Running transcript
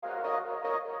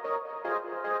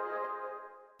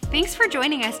Thanks for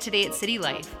joining us today at City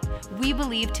Life. We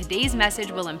believe today's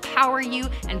message will empower you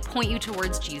and point you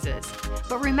towards Jesus.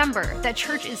 But remember that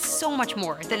church is so much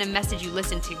more than a message you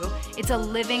listen to. It's a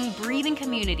living, breathing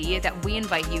community that we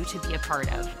invite you to be a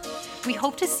part of. We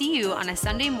hope to see you on a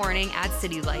Sunday morning at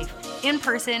City Life, in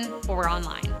person or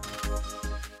online.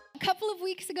 A couple of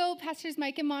weeks ago, Pastors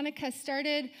Mike and Monica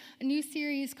started a new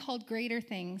series called Greater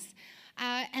Things.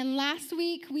 And last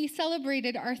week, we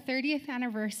celebrated our 30th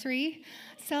anniversary,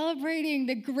 celebrating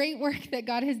the great work that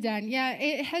God has done. Yeah,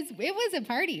 it was a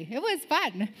party. It was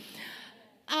fun.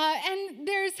 And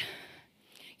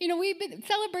we've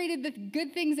celebrated the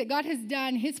good things that God has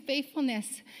done, His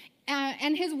faithfulness,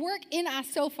 and His work in us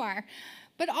so far.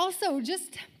 But also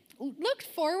just looked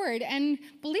forward and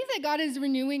believe that God is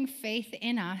renewing faith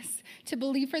in us to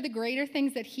believe for the greater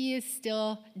things that He is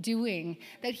still doing,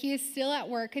 that He is still at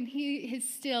work and He is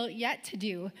still yet to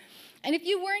do. And if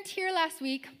you weren't here last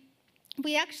week,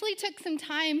 we actually took some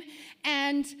time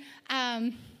and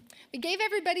we gave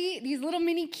everybody these little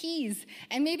mini keys.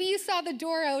 And maybe you saw the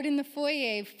door out in the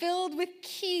foyer filled with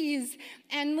keys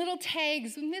and little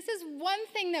tags. And this is one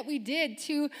thing that we did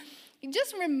to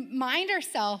just remind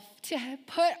ourselves to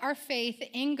put our faith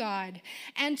in God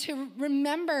and to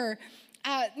remember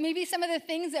maybe some of the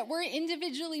things that we're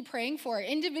individually praying for,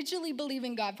 individually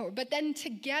believing God for, but then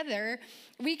together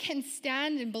we can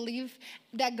stand and believe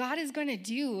that God is going to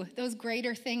do those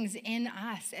greater things in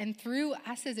us and through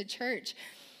us as a church.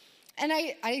 And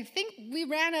I think we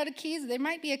ran out of keys. There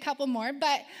might be a couple more,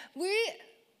 but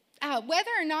whether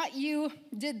or not you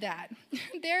did that,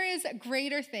 there is a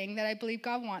greater thing that I believe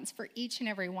God wants for each and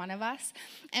every one of us.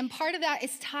 And part of that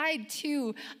is tied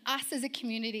to us as a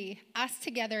community, us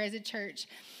together as a church.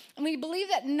 And we believe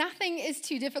that nothing is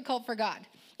too difficult for God.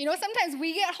 You know, sometimes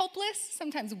we get hopeless.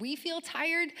 Sometimes we feel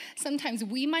tired. Sometimes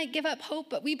we might give up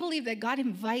hope. But we believe that God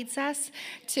invites us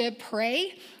to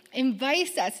pray,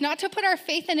 invites us not to put our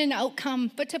faith in an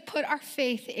outcome, but to put our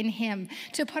faith in Him,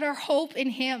 to put our hope in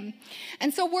Him.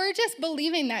 And so we're just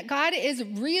believing that God is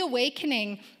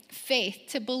reawakening faith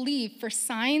to believe for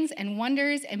signs and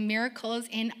wonders and miracles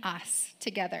in us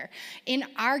together, in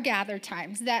our gather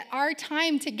times, that our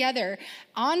time together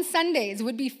on Sundays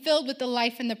would be filled with the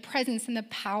life and the presence and the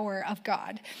power of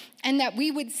God, and that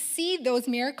we would see those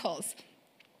miracles.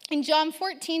 In John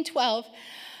 14:12,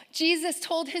 Jesus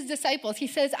told His disciples, He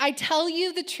says, I tell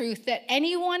you the truth that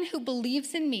anyone who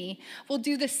believes in me will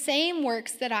do the same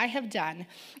works that I have done,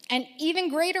 and even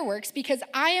greater works, because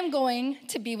I am going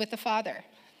to be with the Father.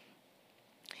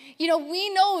 You know, we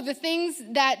know the things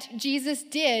that Jesus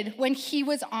did when He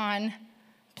was on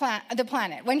the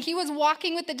planet. When He was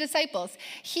walking with the disciples,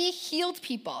 He healed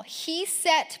people. He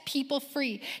set people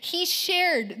free. He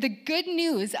shared the good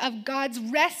news of God's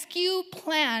rescue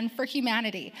plan for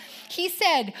humanity. He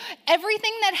said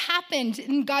everything that happened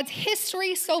in God's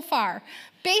history so far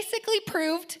basically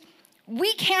proved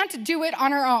we can't do it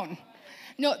on our own.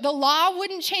 No, the law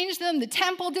wouldn't change them. The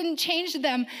temple didn't change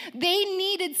them. They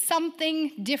needed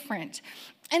something different.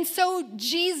 And so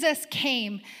Jesus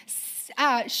came,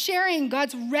 sharing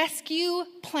God's rescue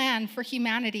plan for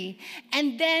humanity.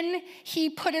 And then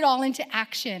He put it all into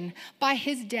action by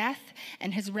His death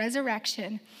and His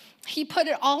resurrection. He put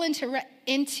it all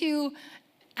into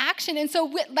action. And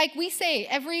so, like we say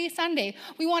every Sunday,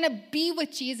 we want to be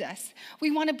with Jesus.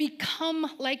 We want to become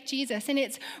like Jesus. And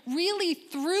it's really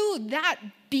through that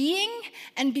being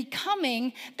and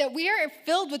becoming that we are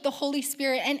filled with the Holy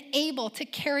Spirit and able to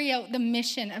carry out the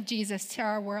mission of Jesus to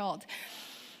our world.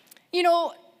 You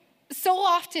know, so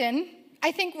often,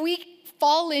 I think we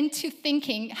fall into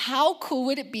thinking, how cool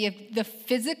would it be if the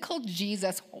physical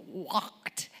Jesus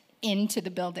walked into the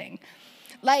building?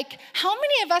 Like, how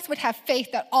many of us would have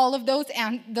faith that all of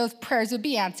those prayers would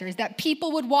be answered, that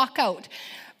people would walk out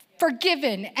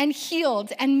forgiven and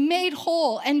healed and made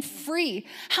whole and free?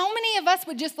 How many of us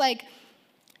would just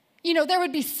there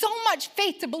would be so much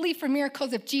faith to believe for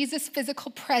miracles if Jesus'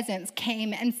 physical presence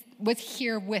came and was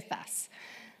here with us?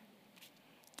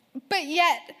 But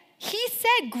yet, He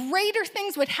said greater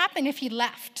things would happen if He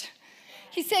left.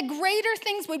 He said greater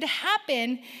things would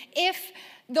happen if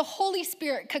the Holy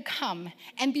Spirit could come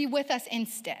and be with us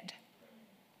instead.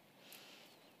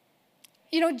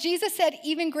 You know, Jesus said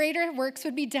even greater works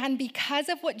would be done because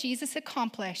of what Jesus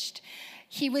accomplished.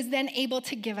 He was then able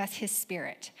to give us His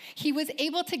Spirit. He was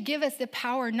able to give us the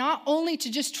power not only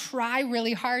to just try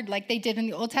really hard like they did in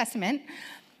the Old Testament,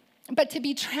 but to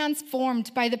be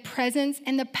transformed by the presence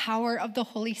and the power of the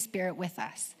Holy Spirit with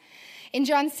us. In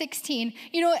John 16,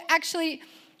 actually,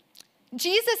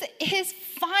 Jesus, His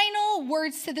final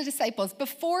words to the disciples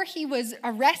before He was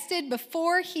arrested,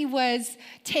 before He was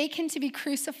taken to be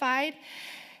crucified,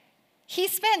 he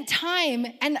spent time,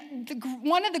 and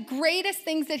one of the greatest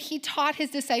things that he taught his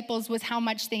disciples was how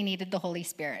much they needed the Holy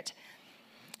Spirit.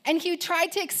 And he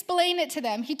tried to explain it to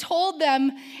them. He told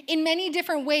them in many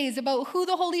different ways about who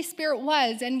the Holy Spirit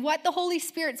was and what the Holy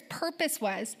Spirit's purpose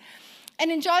was. And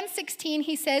in John 16,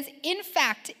 he says, "In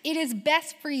fact, it is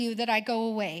best for you that I go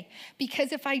away,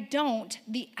 because if I don't,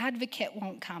 the advocate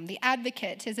won't come." The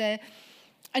advocate is a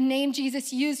name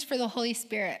Jesus used for the Holy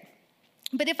Spirit.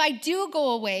 "But if I do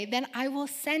go away, then I will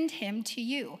send him to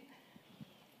you."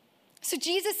 So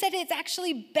Jesus said it's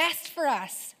actually best for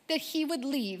us that he would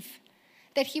leave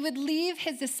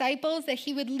his disciples, that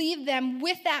he would leave them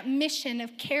with that mission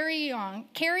of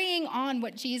carrying on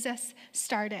what Jesus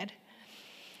started.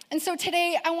 And so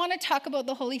today, I want to talk about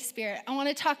the Holy Spirit. I want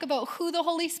to talk about who the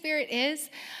Holy Spirit is,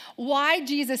 why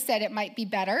Jesus said it might be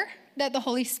better that the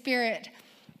Holy Spirit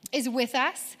is with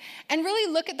us, and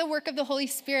really look at the work of the Holy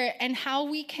Spirit and how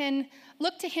we can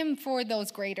look to him for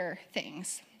those greater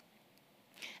things.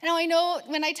 Now, I know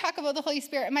when I talk about the Holy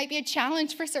Spirit, it might be a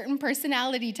challenge for certain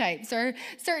personality types or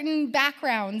certain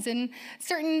backgrounds and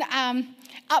certain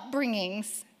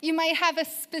upbringings. You might have a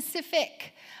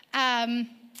specific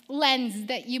lens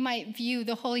that you might view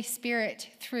the Holy Spirit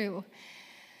through.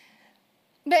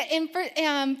 But in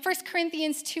 1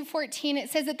 Corinthians 2:14, it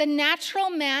says that the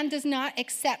natural man does not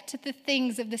accept the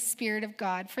things of the Spirit of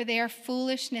God, for they are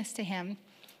foolishness to him,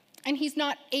 and he's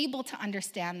not able to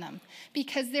understand them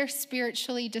because they're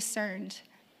spiritually discerned.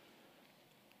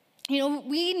 You know,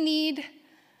 we need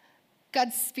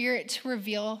God's Spirit to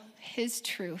reveal his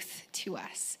truth to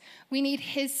us. We need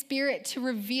his Spirit to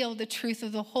reveal the truth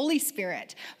of the Holy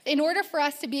Spirit in order for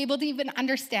us to be able to even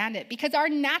understand it, because our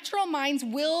natural minds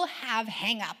will have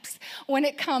hang-ups when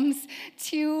it comes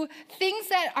to things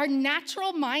that our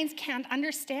natural minds can't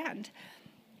understand.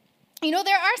 You know,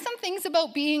 there are some things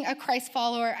about being a Christ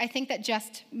follower, I think, that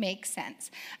just make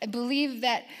sense. I believe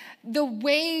that the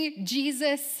way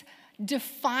Jesus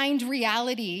defined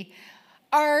reality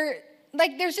are,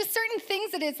 like, there's just certain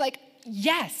things that it's like,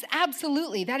 yes,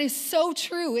 absolutely, that is so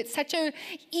true. It's such an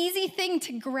easy thing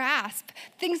to grasp,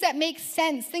 things that make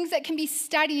sense, things that can be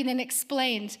studied and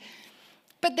explained.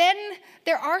 But then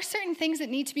there are certain things that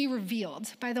need to be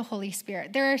revealed by the Holy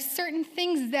Spirit. There are certain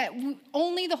things that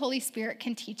only the Holy Spirit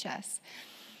can teach us.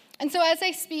 And so as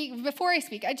I speak, before I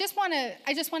speak, I just want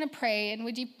to pray, and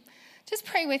would you just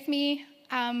pray with me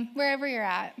wherever you're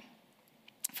at?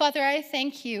 Father, I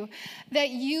thank you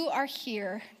that you are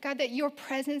here. God, that your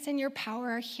presence and your power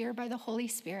are here by the Holy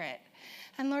Spirit.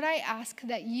 And Lord, I ask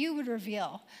that you would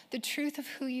reveal the truth of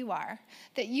who you are,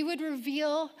 that you would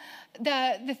reveal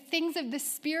the things of the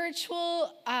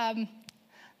spiritual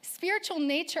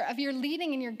nature of your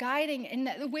leading and your guiding,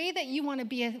 and the way that you want to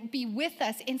be with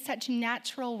us in such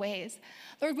natural ways.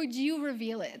 Lord, would you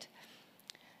reveal it?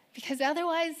 Because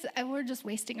otherwise, we're just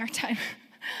wasting our time.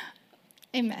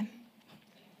 Amen.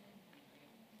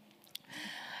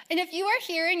 And if you are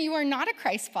here and you are not a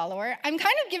Christ follower, I'm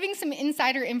kind of giving some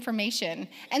insider information.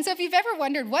 And so if you've ever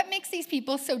wondered what makes these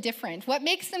people so different, what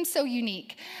makes them so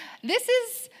unique, this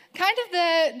is kind of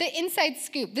the inside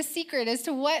scoop, the secret as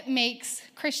to what makes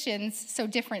Christians so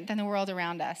different than the world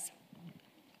around us.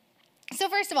 So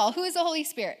first of all, who is the Holy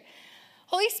Spirit?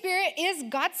 Holy Spirit is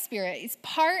God's Spirit. It's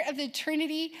part of the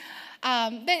Trinity.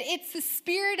 But it's the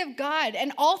Spirit of God.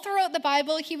 And all throughout the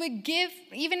Bible, he would give,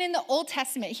 even in the Old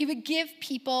Testament, he would give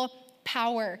people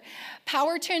power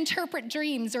to interpret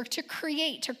dreams or to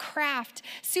create, to craft,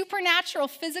 supernatural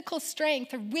physical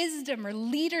strength or wisdom or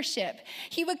leadership.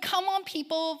 He would come on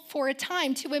people for a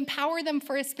time to empower them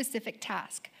for a specific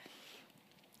task.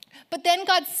 But then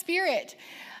God's Spirit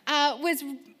was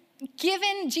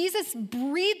given. Jesus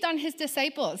breathed on his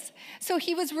disciples. So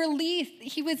he was released,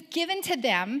 he was given to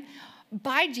them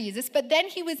by Jesus, but then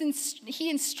he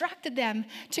instructed them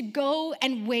to go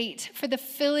and wait for the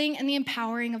filling and the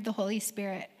empowering of the Holy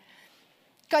Spirit.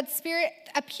 God's Spirit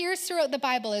appears throughout the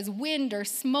Bible as wind or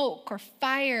smoke or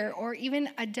fire or even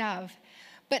a dove.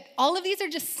 But all of these are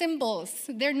just symbols.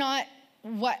 They're not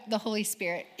what the Holy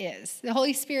Spirit is. The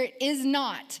Holy Spirit is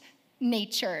not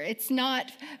nature. It's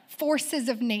not forces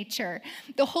of nature.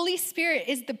 The Holy Spirit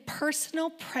is the personal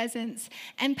presence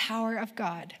and power of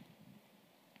God.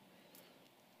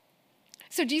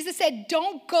 So Jesus said,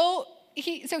 don't go.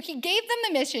 So he gave them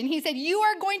the mission. He said, you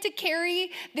are going to carry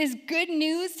this good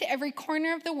news to every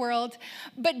corner of the world,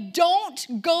 but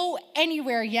don't go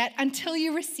anywhere yet until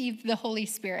you receive the Holy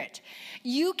Spirit.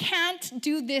 You can't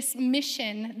do this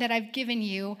mission that I've given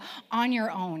you on your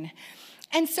own.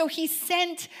 And so he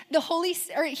sent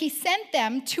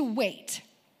them to wait.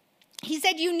 He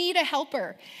said, you need a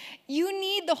helper. You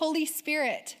need the Holy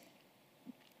Spirit.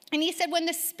 And he said, when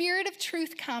the Spirit of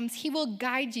truth comes, he will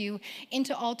guide you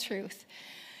into all truth.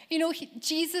 You know,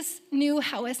 Jesus knew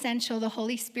how essential the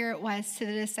Holy Spirit was to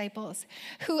the disciples,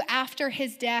 who after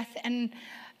his death and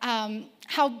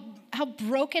how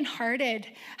brokenhearted,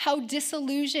 how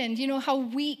disillusioned, you know, how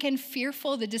weak and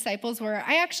fearful the disciples were.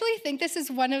 I actually think this is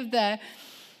one of the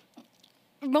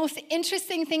most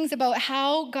interesting things about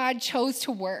how God chose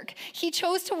to work. He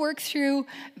chose to work through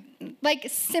like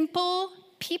simple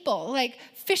people, like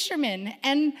fishermen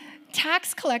and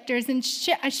tax collectors and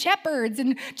shepherds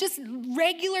and just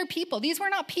regular people. These were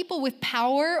not people with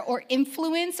power or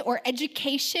influence or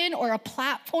education or a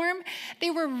platform.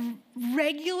 They were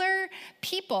regular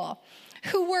people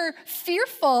who were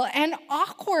fearful and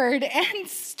awkward and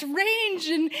strange.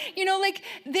 And, you know, like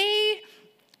they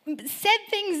said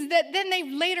things that then they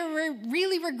later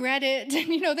really regretted. And,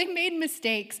 you know, they made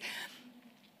mistakes.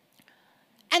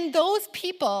 And those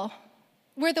people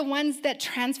were the ones that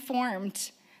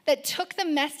transformed, that took the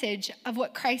message of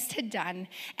what Christ had done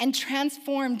and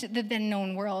transformed the then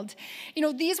known world. You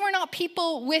know, these were not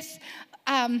people with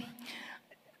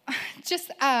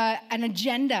just an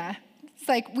agenda. It's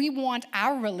like, we want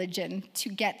our religion to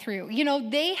get through. You know,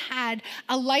 they had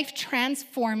a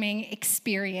life-transforming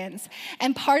experience.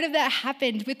 And part of that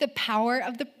happened with the power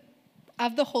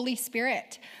of the Holy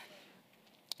Spirit.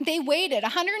 They waited.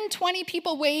 120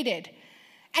 people waited.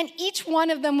 And each one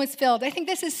of them was filled. I think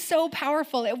this is so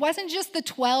powerful. It wasn't just the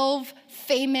 12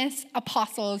 famous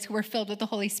apostles who were filled with the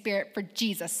Holy Spirit for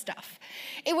Jesus stuff.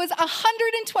 It was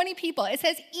 120 people. It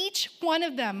says each one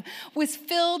of them was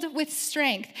filled with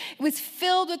strength. It was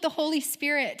filled with the Holy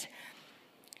Spirit.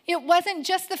 It wasn't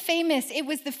just the famous, it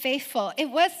was the faithful.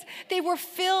 They were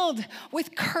filled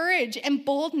with courage and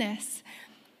boldness.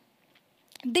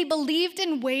 They believed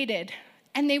and waited,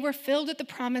 and they were filled with the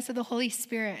promise of the Holy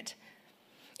Spirit.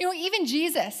 You know, even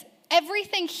Jesus,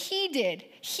 everything he did,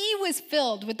 he was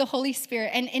filled with the Holy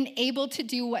Spirit and enabled to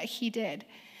do what he did.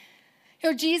 You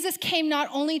know, Jesus came not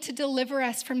only to deliver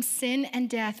us from sin and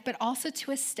death, but also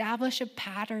to establish a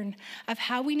pattern of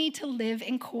how we need to live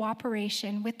in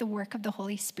cooperation with the work of the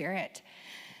Holy Spirit.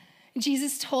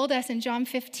 Jesus told us in John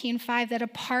 15:5 that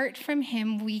apart from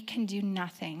him, we can do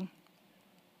nothing.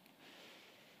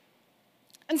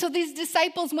 And so these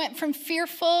disciples went from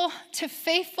fearful to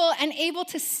faithful and able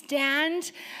to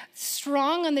stand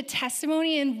strong on the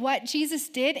testimony and what Jesus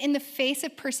did in the face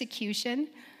of persecution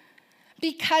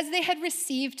because they had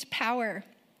received power.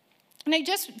 And I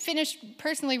just finished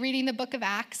personally reading the book of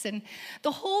Acts, and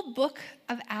the whole book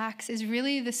of Acts is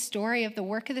really the story of the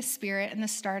work of the Spirit and the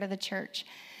start of the church,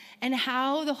 and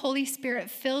how the Holy Spirit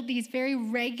filled these very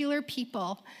regular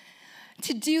people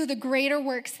to do the greater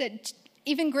works, that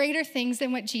even greater things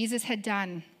than what Jesus had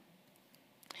done.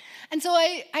 And so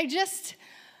I just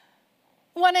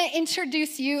want to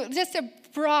introduce you just a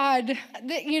broad,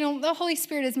 the Holy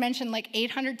Spirit is mentioned like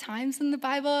 800 times in the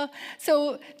Bible.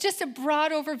 So just a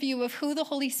broad overview of who the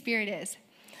Holy Spirit is.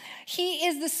 He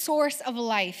is the source of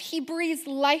life. He breathes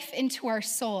life into our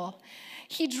soul.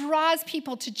 He draws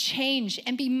people to change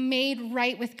and be made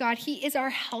right with God. He is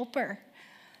our helper.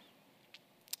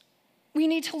 We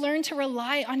need to learn to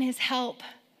rely on his help.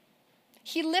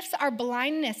 He lifts our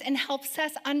blindness and helps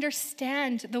us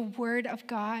understand the word of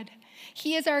God.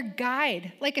 He is our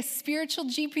guide, like a spiritual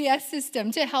GPS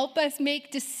system to help us make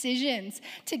decisions,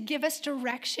 to give us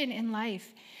direction in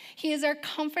life. He is our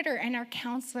comforter and our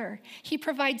counselor. He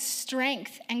provides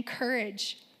strength and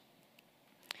courage.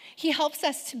 He helps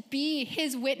us to be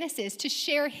his witnesses, to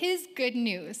share his good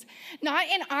news, not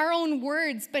in our own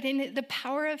words, but in the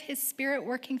power of his Spirit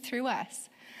working through us.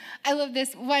 I love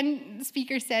this. One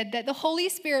speaker said that the Holy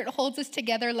Spirit holds us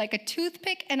together like a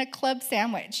toothpick and a club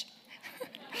sandwich.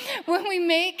 When we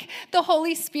make the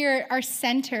Holy Spirit our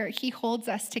center, he holds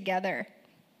us together.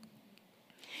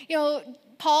 You know,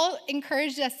 Paul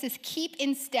encouraged us to keep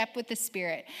in step with the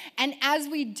Spirit. And as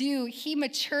we do, he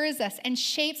matures us and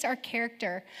shapes our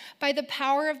character by the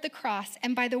power of the cross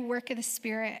and by the work of the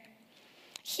Spirit.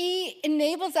 He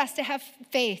enables us to have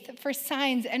faith for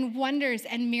signs and wonders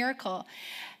and miracles.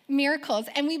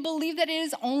 And we believe that it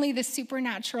is only the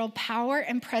supernatural power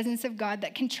and presence of God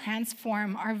that can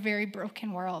transform our very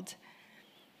broken world.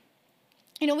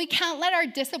 You know, we can't let our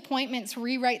disappointments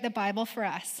rewrite the Bible for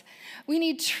us. We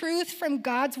need truth from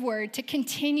God's word to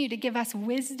continue to give us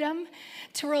wisdom,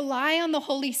 to rely on the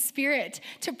Holy Spirit,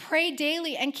 to pray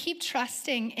daily and keep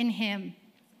trusting in him.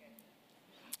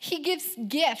 He gives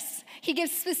gifts. He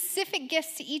gives specific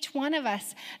gifts to each one of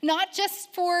us, not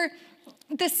just for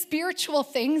the spiritual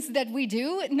things that we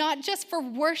do, not just for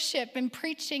worship and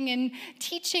preaching and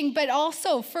teaching, but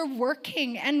also for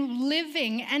working and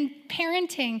living and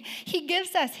parenting. He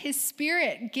gives us his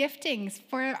Spirit giftings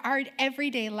for our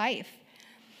everyday life.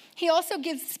 He also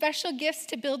gives special gifts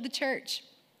to build the church.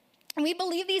 And we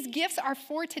believe these gifts are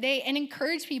for today and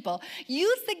encourage people.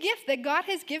 Use the gift that God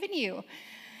has given you.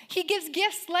 He gives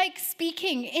gifts like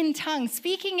speaking in tongues,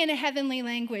 speaking in a heavenly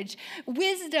language,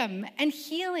 wisdom and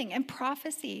healing and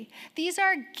prophecy. These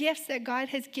are gifts that God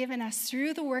has given us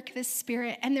through the work of his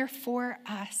Spirit, and they're for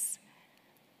us.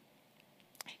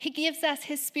 He gives us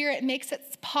his Spirit, makes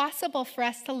it possible for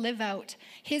us to live out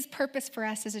his purpose for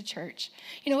us as a church.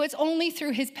 It's only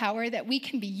through his power that we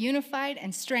can be unified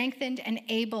and strengthened and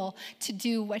able to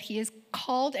do what he has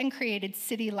called and created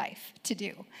City Life to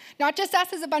do. Not just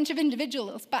us as a bunch of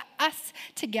individuals, but us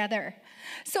together.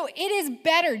 So it is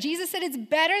better. Jesus said it's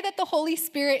better that the Holy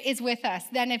Spirit is with us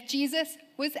than if Jesus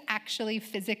was actually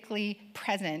physically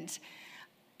present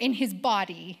in his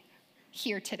body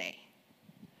here today.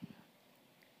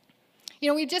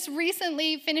 We just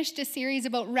recently finished a series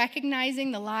about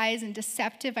recognizing the lies and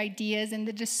deceptive ideas and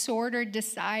the disordered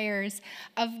desires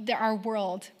of our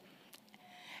world.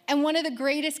 And one of the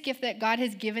greatest gifts that God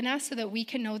has given us so that we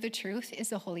can know the truth is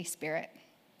the Holy Spirit.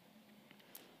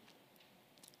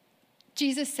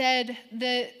 Jesus said,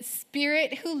 the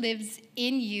Spirit who lives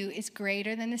in you is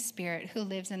greater than the spirit who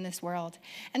lives in this world.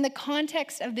 And the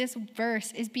context of this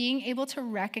verse is being able to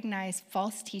recognize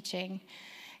false teaching,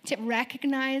 to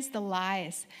recognize the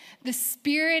lies. The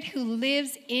Spirit who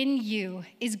lives in you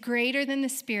is greater than the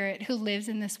spirit who lives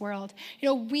in this world.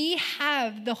 We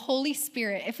have the Holy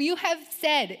Spirit. If you have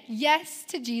said yes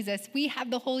to Jesus, we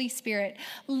have the Holy Spirit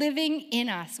living in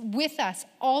us, with us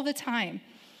all the time.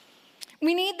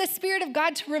 We need the Spirit of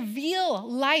God to reveal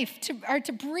life,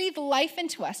 to breathe life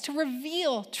into us, to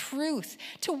reveal truth,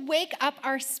 to wake up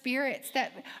our spirits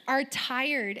that are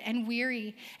tired and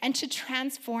weary, and to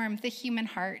transform the human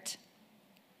heart.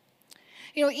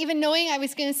 Even knowing I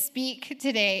was going to speak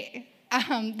today,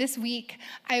 this week,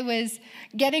 I was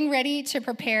getting ready to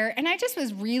prepare, and I just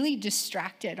was really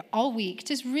distracted all week,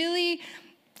 just really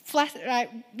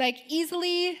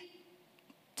easily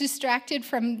distracted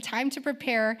from time to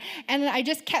prepare, and I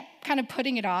just kept kind of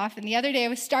putting it off. And the other day I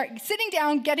was sitting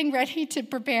down getting ready to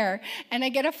prepare, and I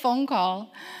get a phone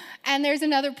call, and there's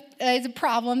a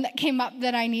problem that came up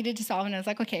that I needed to solve, and I was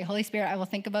like, okay, Holy Spirit, I will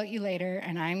think about you later,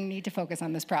 and I need to focus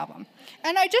on this problem.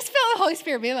 And I just felt the Holy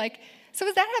Spirit be like, so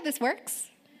is that how this works?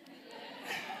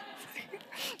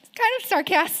 It's kind of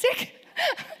sarcastic,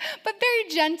 but very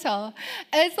gentle.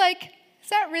 And it's like, is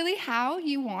that really how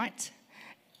you want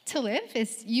to live?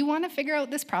 Is you want to figure out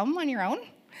this problem on your own?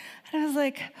 And I was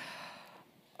like,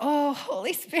 oh,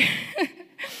 Holy Spirit.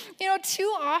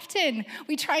 Too often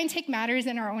we try and take matters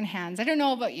in our own hands. I don't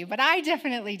know about you, but I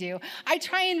definitely do. I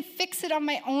try and fix it on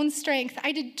my own strength.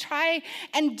 I did try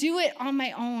and do it on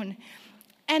my own.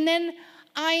 And then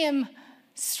I am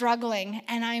struggling,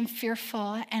 and I'm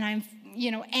fearful, and I'm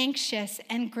anxious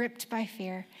and gripped by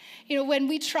fear. When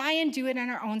we try and do it on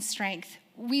our own strength,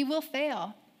 we will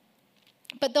fail.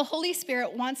 But the Holy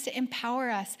Spirit wants to empower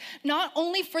us, not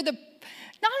only for the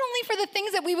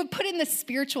things that we would put in the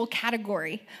spiritual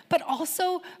category, but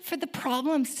also for the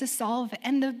problems to solve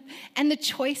and the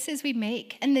choices we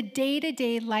make and the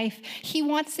day-to-day life. He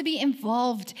wants to be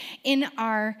involved in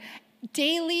our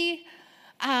daily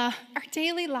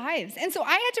lives. And so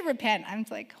I had to repent. I was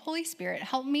like, Holy Spirit,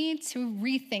 help me to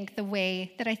rethink the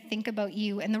way that I think about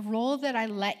you and the role that I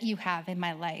let you have in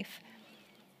my life.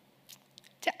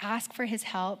 To ask for his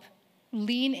help,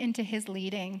 lean into his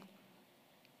leading.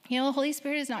 The Holy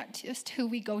Spirit is not just who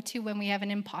we go to when we have an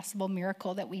impossible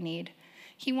miracle that we need.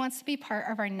 He wants to be part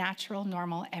of our natural,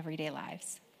 normal, everyday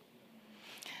lives.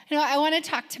 I want to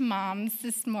talk to moms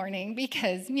this morning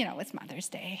because, it's Mother's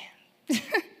Day.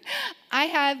 I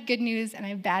have good news and I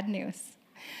have bad news.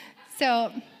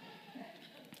 So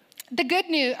the good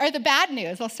news, or the bad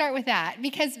news, I'll start with that,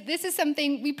 because this is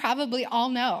something we probably all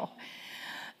know.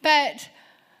 But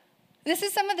this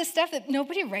is some of the stuff that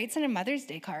nobody writes in a Mother's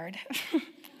Day card.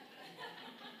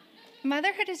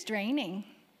 Motherhood is draining.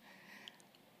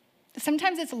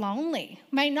 Sometimes it's lonely.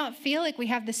 Might not feel like we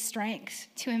have the strength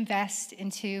to invest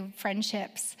into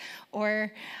friendships,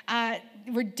 or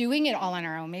we're doing it all on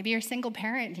our own. Maybe you're a single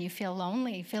parent and you feel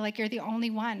lonely, you feel like you're the only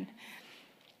one.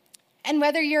 And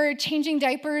whether you're changing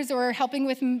diapers or helping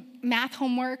with math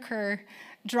homework or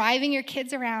driving your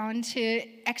kids around to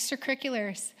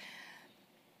extracurriculars,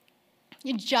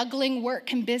 you're juggling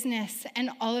work and business and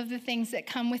all of the things that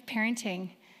come with parenting.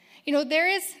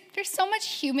 There's so much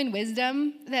human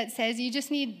wisdom that says you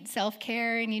just need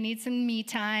self-care and you need some me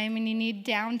time and you need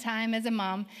downtime as a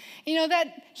mom.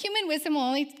 That human wisdom will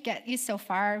only get you so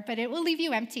far, but it will leave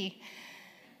you empty.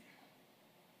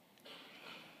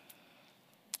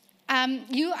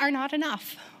 You are not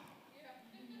enough.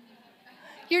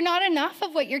 You're not enough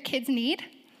of what your kids need.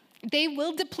 They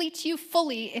will deplete you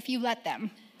fully if you let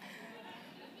them.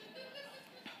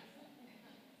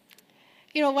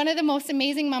 One of the most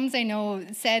amazing moms I know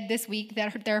said this week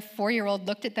that their 4-year-old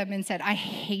looked at them and said, "I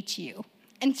hate you."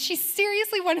 And she's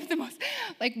seriously one of the most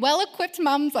well-equipped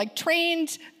moms,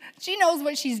 trained. She knows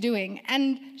what she's doing.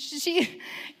 And she,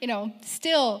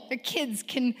 still, their kids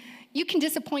you can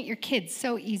disappoint your kids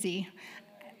so easy.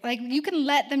 You can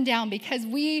let them down because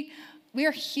we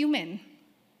are human.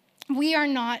 We are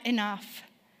not enough.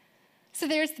 So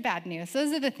there's the bad news.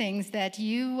 Those are the things that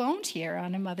you won't hear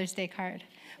on a Mother's Day card.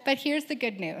 But here's the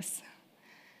good news,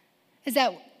 is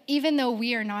that even though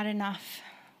we are not enough,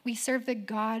 we serve the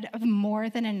God of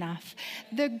more than enough.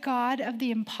 The God of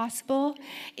the impossible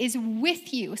is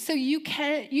with you. So you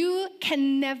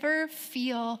can never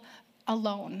feel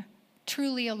alone,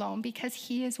 truly alone, because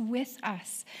he is with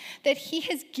us, that he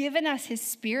has given us his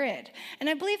Spirit. And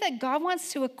I believe that God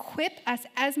wants to equip us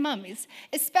as moms,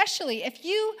 especially if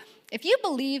you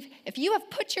believe, if you have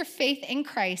put your faith in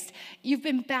Christ, you've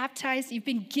been baptized, you've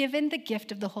been given the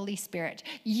gift of the Holy Spirit.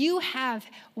 You have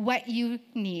what you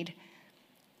need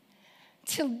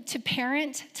to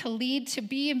parent, to lead, to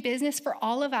be in business for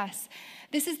all of us.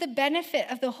 This is the benefit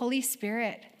of the Holy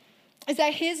Spirit, is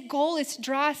that his goal is to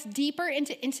draw us deeper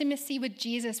into intimacy with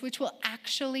Jesus, which will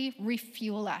actually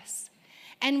refuel us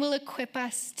and will equip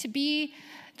us to be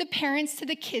the parents to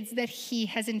the kids that he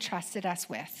has entrusted us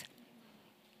with.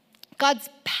 God's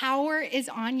power is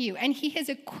on you, and he has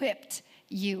equipped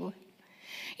you.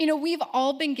 We've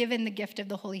all been given the gift of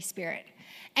the Holy Spirit.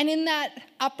 And in that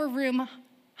upper room,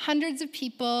 hundreds of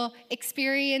people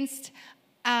experienced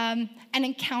an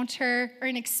encounter or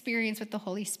an experience with the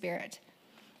Holy Spirit.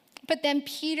 But then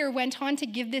Peter went on to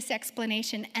give this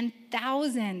explanation, and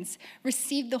thousands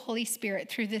received the Holy Spirit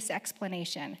through this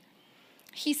explanation.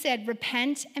 He said,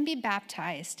 "Repent and be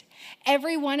baptized,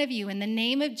 every one of you, in the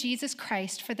name of Jesus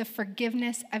Christ for the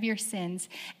forgiveness of your sins,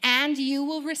 and you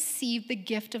will receive the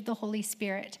gift of the Holy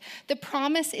Spirit. The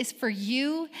promise is for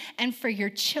you and for your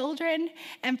children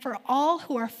and for all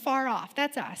who are far off."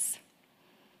 That's us.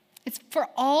 It's for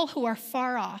all who are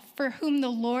far off, for whom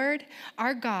the Lord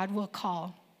our God will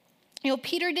call.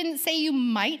 Peter didn't say you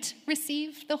might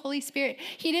receive the Holy Spirit.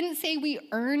 He didn't say we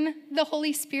earn the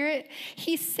Holy Spirit.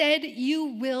 He said you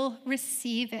will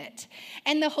receive it.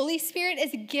 And the Holy Spirit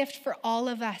is a gift for all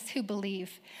of us who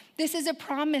believe. This is a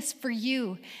promise for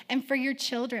you and for your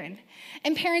children.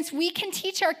 And parents, we can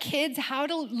teach our kids how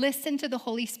to listen to the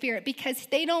Holy Spirit because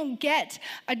they don't get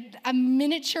a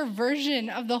miniature version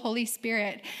of the Holy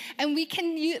Spirit. And we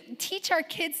can teach our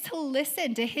kids to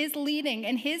listen to his leading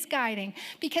and his guiding,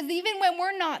 because even when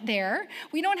we're not there,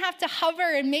 we don't have to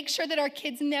hover and make sure that our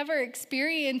kids never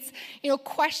experience,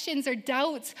 questions or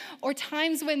doubts or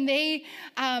times when they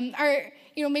are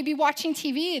maybe watching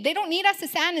TV. They don't need us to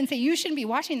stand and say, "You shouldn't be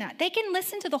watching that." They can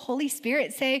listen to the Holy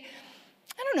Spirit say,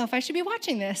 "I don't know if I should be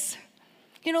watching this."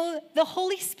 The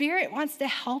Holy Spirit wants to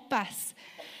help us.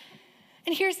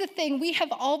 And here's the thing. We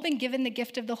have all been given the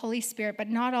gift of the Holy Spirit, but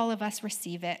not all of us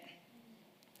receive it.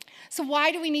 So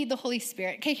why do we need the Holy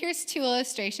Spirit? Okay, here's 2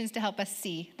 illustrations to help us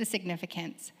see the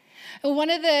significance. One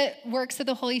of the works of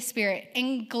the Holy Spirit,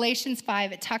 in Galatians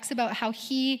 5, it talks about how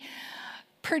he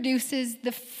produces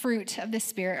the fruit of the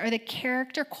Spirit, or the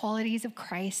character qualities of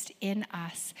Christ in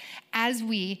us as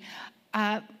we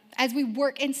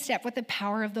work in step with the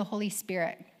power of the Holy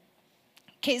Spirit.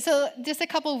 Okay, so just a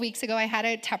couple of weeks ago, I had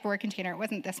a Tupperware container. It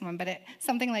wasn't this one, but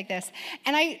something like this.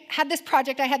 And I had this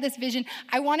project, I had this vision.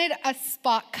 I wanted a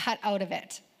spot cut out of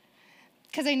it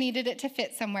because I needed it to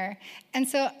fit somewhere. And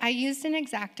so I used an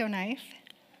X-Acto knife,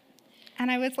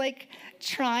 and I was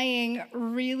trying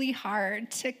really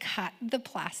hard to cut the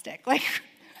plastic. I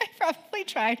probably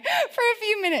tried for a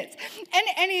few minutes. And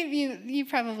any of you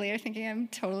probably are thinking I'm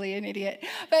totally an idiot.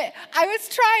 But I was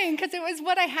trying because it was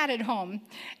what I had at home.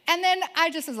 And then I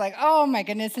just was like, oh my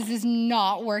goodness, this is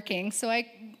not working. So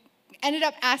I ended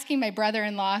up asking my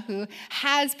brother-in-law, who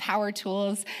has power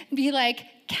tools, be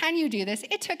like, "Can you do this?"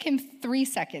 It took him 3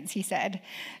 seconds, he said.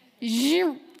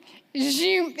 And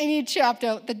he chopped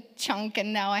out the chunk,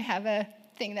 and now I have a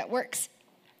thing that works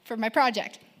for my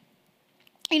project.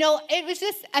 It was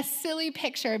just a silly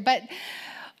picture, but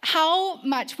how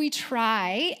much we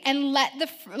try and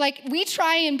we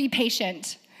try and be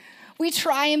patient We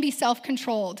try and be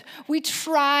self-controlled. We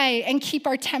try and keep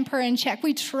our temper in check.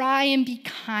 We try and be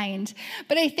kind.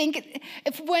 But I think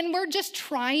when we're just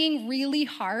trying really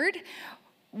hard,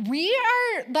 we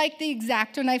are like the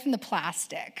X-Acto knife in the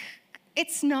plastic.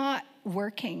 It's not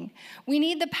working. We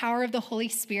need the power of the Holy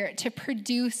Spirit to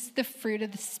produce the fruit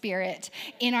of the Spirit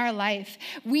in our life.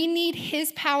 We need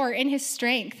his power and his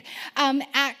strength.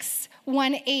 Acts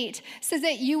 1:8 says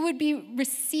that you would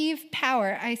receive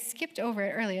power. I skipped over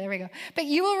it earlier. There we go. But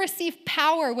you will receive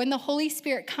power when the Holy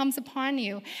Spirit comes upon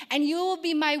you, and you will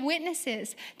be my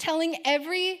witnesses, telling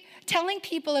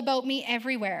people about me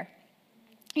everywhere.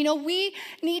 You know, we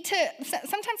need to,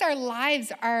 sometimes our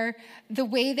lives are the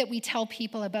way that we tell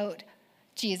people about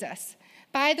Jesus,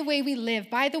 by the way we live,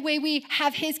 by the way we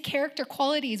have his character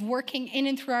qualities working in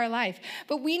and through our life.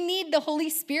 But we need the Holy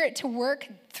Spirit to work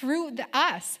through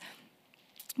us.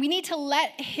 We need to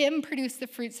let him produce the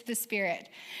fruits of the Spirit.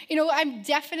 You know, I'm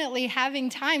definitely having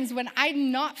times when I'm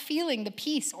not feeling the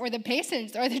peace or the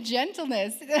patience or the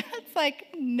gentleness. It's like,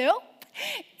 nope.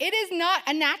 It is not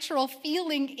a natural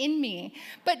feeling in me,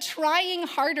 but trying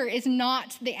harder is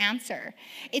not the answer.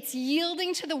 It's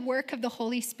yielding to the work of the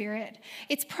Holy Spirit.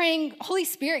 It's praying, Holy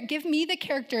Spirit, give me the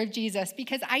character of Jesus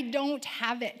because I don't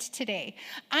have it today.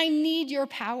 I need your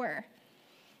power.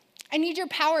 I need your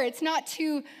power. It's not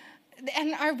to,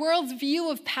 and our world's view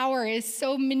of power is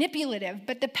so manipulative,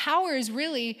 but the power is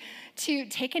really to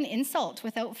take an insult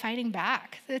without fighting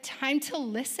back, the time to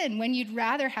listen when you'd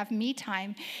rather have me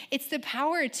time. It's the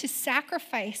power to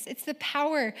sacrifice. It's the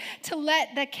power to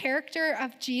let the character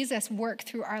of Jesus work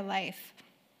through our life.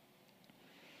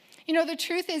 You know, the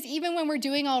truth is, even when we're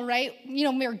doing all right, you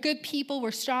know, we're good people,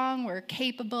 we're strong, we're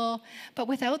capable, but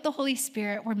without the Holy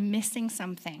Spirit, we're missing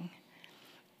something.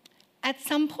 At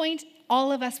some point,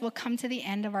 all of us will come to the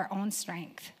end of our own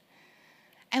strength.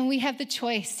 And we have the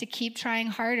choice to keep trying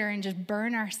harder and just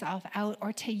burn ourselves out,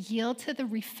 or to yield to the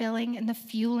refilling and the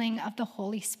fueling of the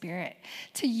Holy Spirit,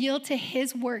 to yield to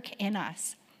his work in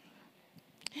us.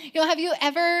 You know, have you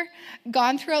ever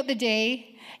gone throughout the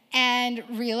day and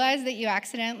realized that you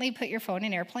accidentally put your phone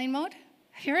in airplane mode?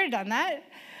 Have you ever done that?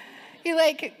 You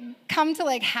come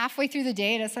to halfway through the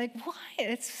day and it's like, why?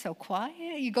 It's so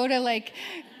quiet. You go to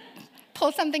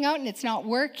pull something out and it's not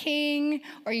working,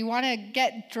 or you want to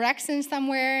get directions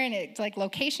somewhere and it's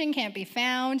location can't be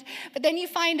found. But then you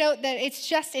find out that it's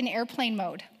just in airplane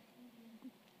mode.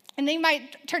 And they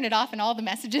might turn it off and all the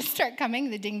messages start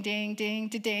coming, the ding, ding, ding,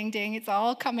 ding, ding. It's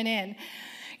all coming in.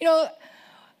 You know,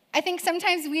 I think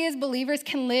sometimes we as believers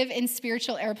can live in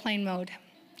spiritual airplane mode.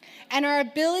 And our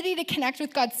ability to connect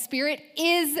with God's Spirit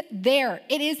is there.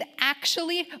 It is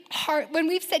actually hard. When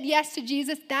we've said yes to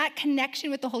Jesus, that connection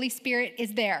with the Holy Spirit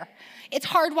is there. It's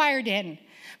hardwired in.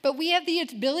 But we have the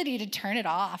ability to turn it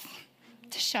off,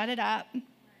 to shut it up,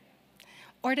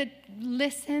 or to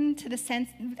listen to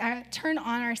turn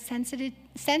on our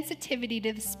sensitivity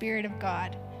to the Spirit of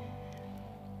God.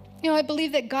 You know, I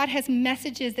believe that God has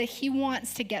messages that he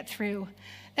wants to get through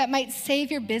that might save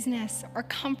your business or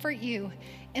comfort you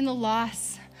in the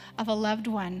loss of a loved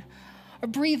one, or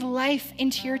breathe life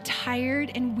into your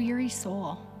tired and weary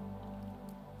soul.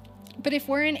 But if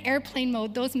we're in airplane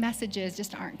mode, those messages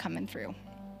just aren't coming through.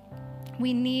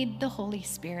 We need the Holy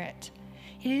Spirit.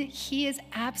 He is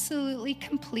absolutely,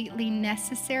 completely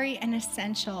necessary and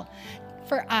essential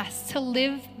for us to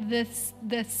live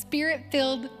the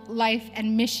Spirit-filled life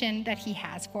and mission that he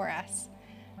has for us.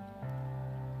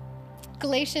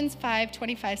 Galatians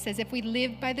 5:25 says, if we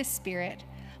live by the Spirit,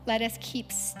 let us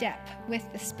keep step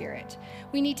with the Spirit.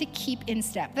 We need to keep in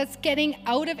step. That's getting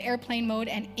out of airplane mode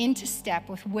and into step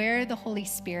with where the Holy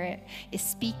Spirit is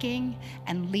speaking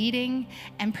and leading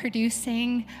and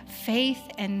producing faith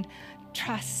and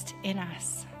trust in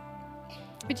us.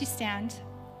 Would you stand?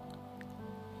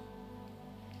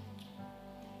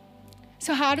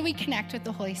 So how do we connect with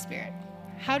the Holy Spirit?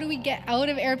 How do we get out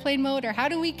of airplane mode, or how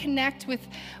do we connect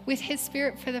with his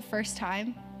Spirit for the first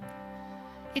time?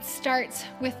 It starts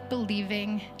with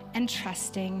believing and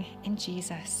trusting in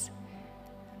Jesus.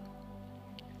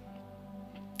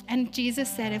 And Jesus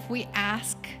said, if we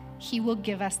ask, he will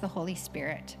give us the Holy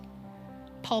Spirit.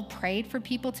 Paul prayed for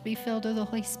people to be filled with the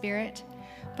Holy Spirit,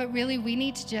 but really we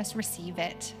need to just receive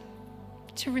it,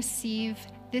 to receive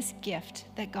this gift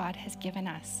that God has given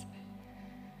us.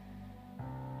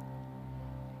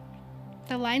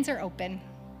 The lines are open.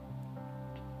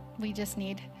 We just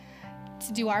need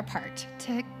to do our part,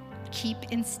 to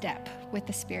keep in step with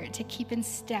the Spirit, to keep in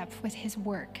step with his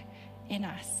work in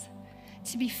us,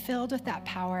 to be filled with that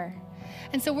power.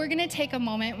 And so we're going to take a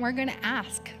moment and we're going to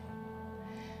ask,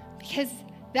 because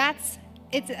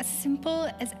it's as simple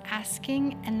as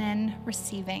asking and then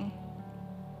receiving.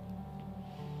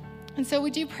 And so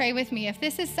would you pray with me if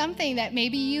this is something that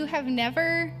maybe you have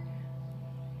never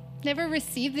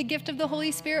received the gift of the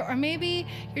Holy Spirit, or maybe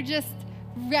you're just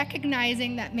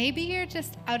recognizing that maybe you're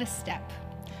just out of step.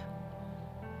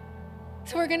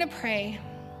 So we're going to pray.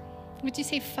 Would you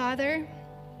say, Father,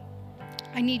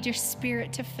 I need your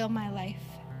Spirit to fill my life.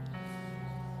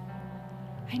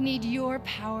 I need your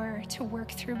power to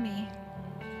work through me.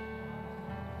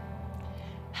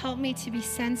 Help me to be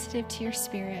sensitive to your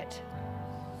Spirit.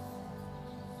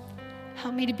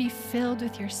 Help me to be filled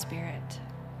with your Spirit.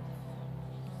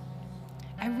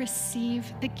 I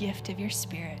receive the gift of your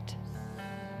Spirit.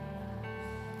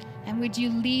 And would you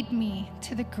lead me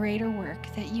to the greater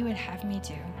work that you would have me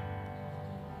do?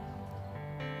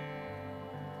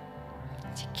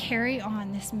 To carry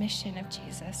on this mission of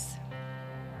Jesus.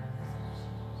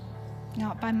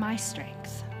 Not by my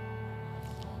strength,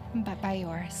 but by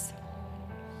yours.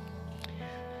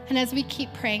 And as we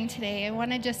keep praying today, I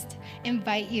want to just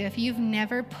invite you, if you've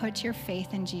never put your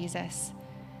faith in Jesus,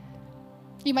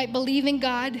 you might believe in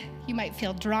God, you might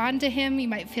feel drawn to him, you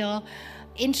might feel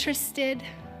interested,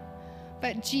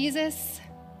 but Jesus,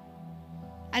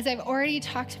 as I've already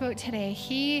talked about today,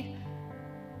 he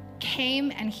came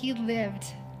and he lived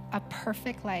a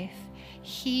perfect life.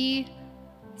 He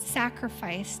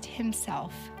sacrificed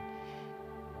himself,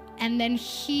 and then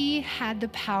he had the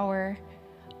power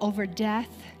over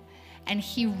death, and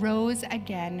he rose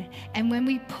again. And when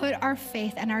we put our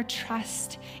faith and our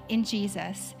trust in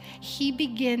Jesus, he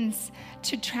begins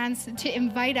to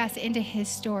invite us into his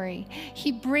story.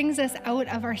 He brings us out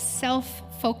of our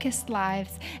self-focused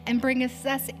lives and brings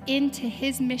us into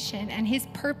his mission and his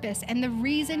purpose and the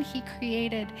reason he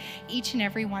created each and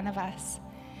every one of us.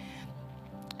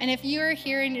 And if you're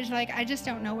here and you're like, I just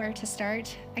don't know where to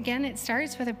start, again, it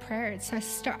starts with a prayer. It's a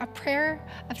prayer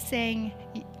of saying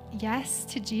yes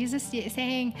to Jesus,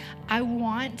 saying, I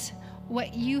want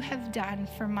what you have done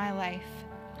for my life.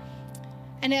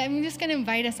 And I'm just going to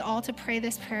invite us all to pray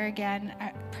this prayer again,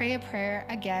 pray a prayer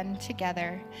again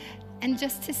together, and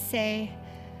just to say,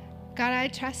 God, I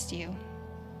trust you.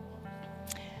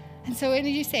 And so when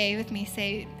you say with me,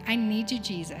 say, I need you,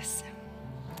 Jesus.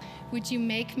 Would you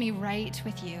make me right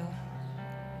with you?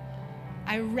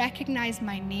 I recognize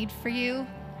my need for you,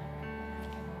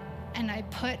 and I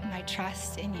put my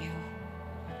trust in you.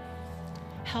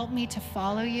 Help me to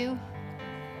follow you.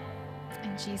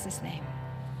 In Jesus' name,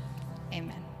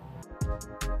 amen.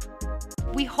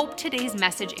 We hope today's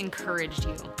message encouraged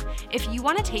you. If you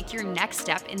want to take your next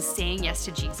step in saying yes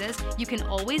to Jesus, you can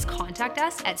always contact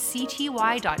us at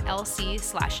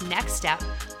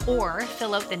cty.lc/nextstep or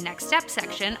fill out the next step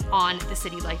section on the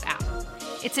City Life app.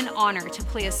 It's an honor to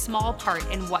play a small part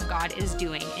in what God is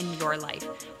doing in your life.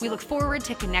 We look forward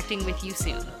to connecting with you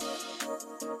soon.